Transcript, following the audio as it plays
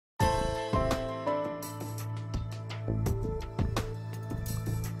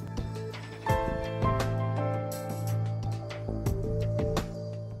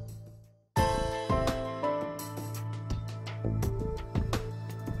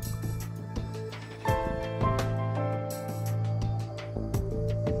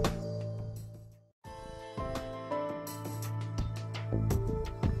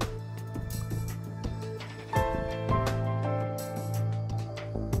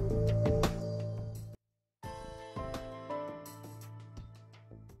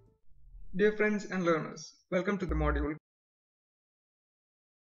Dear friends and learners, welcome to the module.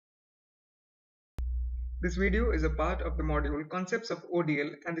 This video is a part of the module Concepts of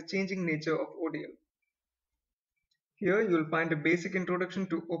ODL and the Changing Nature of ODL. Here you will find a basic introduction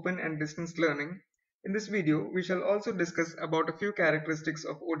to open and distance learning. In this video, we shall also discuss about a few characteristics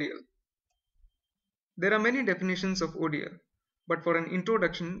of ODL. There are many definitions of ODL, but for an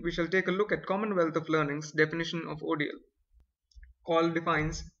introduction, we shall take a look at Commonwealth of Learning's definition of ODL. COL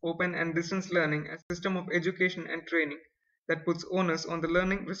defines open and distance learning as a system of education and training that puts onus on the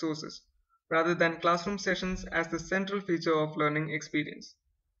learning resources, rather than classroom sessions as the central feature of learning experience.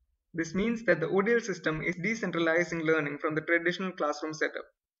 This means that the ODL system is decentralizing learning from the traditional classroom setup.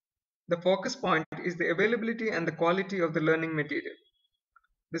 The focus point is the availability and the quality of the learning material.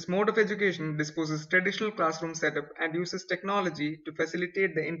 This mode of education disposes traditional classroom setup and uses technology to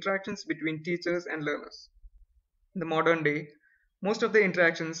facilitate the interactions between teachers and learners. In the modern day, most of the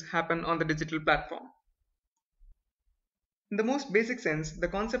interactions happen on the digital platform. In the most basic sense, the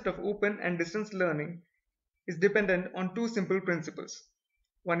concept of open and distance learning is dependent on two simple principles.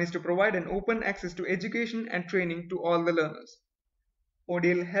 One is to provide an open access to education and training to all the learners.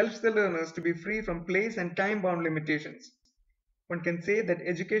 ODL helps the learners to be free from place and time-bound limitations. One can say that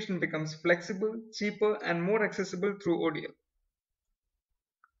education becomes flexible, cheaper, and more accessible through ODL.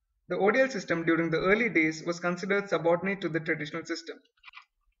 The ODL system during the early days was considered subordinate to the traditional system.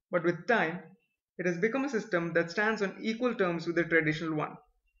 But with time, it has become a system that stands on equal terms with the traditional one.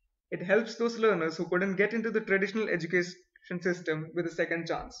 It helps those learners who couldn't get into the traditional education system with a second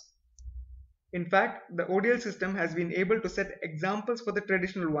chance. In fact, the ODL system has been able to set examples for the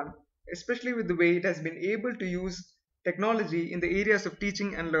traditional one, especially with the way it has been able to use technology in the areas of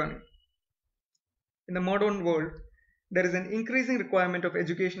teaching and learning. In the modern world, there is an increasing requirement of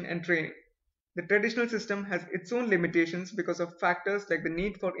education and training. The traditional system has its own limitations because of factors like the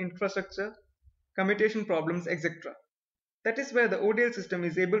need for infrastructure, commutation problems, etc. That is where the ODL system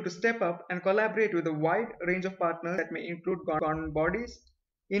is able to step up and collaborate with a wide range of partners that may include government bodies,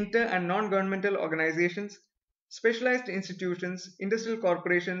 inter and non-governmental organizations, specialized institutions, industrial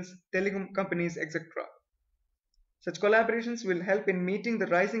corporations, telecom companies, etc. Such collaborations will help in meeting the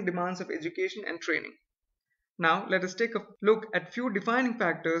rising demands of education and training. Now let us take a look at few defining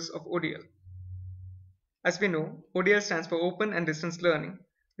factors of ODL. As we know, ODL stands for Open and Distance Learning.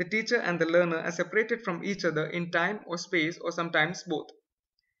 The teacher and the learner are separated from each other in time or space or sometimes both.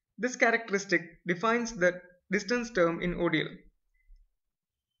 This characteristic defines the distance term in ODL.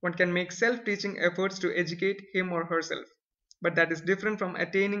 One can make self-teaching efforts to educate him or herself, but that is different from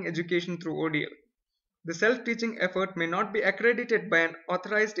attaining education through ODL. The self-teaching effort may not be accredited by an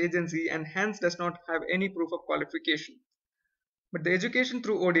authorized agency and hence does not have any proof of qualification. But the education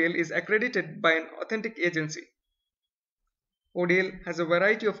through ODL is accredited by an authentic agency. ODL has a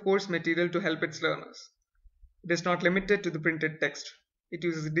variety of course material to help its learners. It is not limited to the printed text. It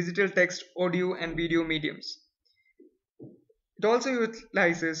uses digital text, audio and video mediums. It also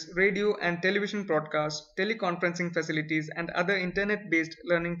utilizes radio and television broadcasts, teleconferencing facilities and other internet-based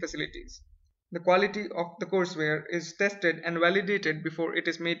learning facilities. The quality of the courseware is tested and validated before it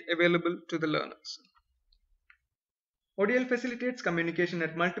is made available to the learners. ODL facilitates communication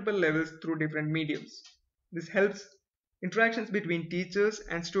at multiple levels through different mediums. This helps interactions between teachers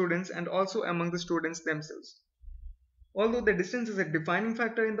and students and also among the students themselves. Although the distance is a defining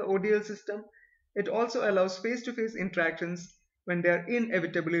factor in the ODL system, it also allows face-to-face interactions when they are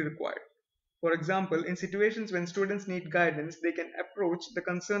inevitably required. For example, in situations when students need guidance, they can approach the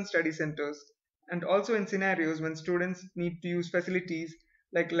concerned study centers, and also in scenarios when students need to use facilities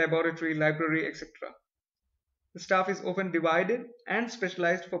like laboratory, library, etc. The staff is often divided and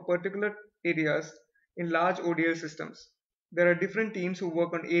specialized for particular areas in large ODL systems. There are different teams who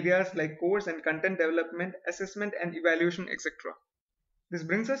work on areas like course and content development, assessment and evaluation, etc. This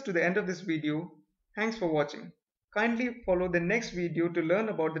brings us to the end of this video. Thanks for watching. Kindly follow the next video to learn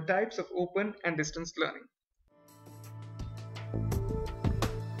about the types of open and distance learning.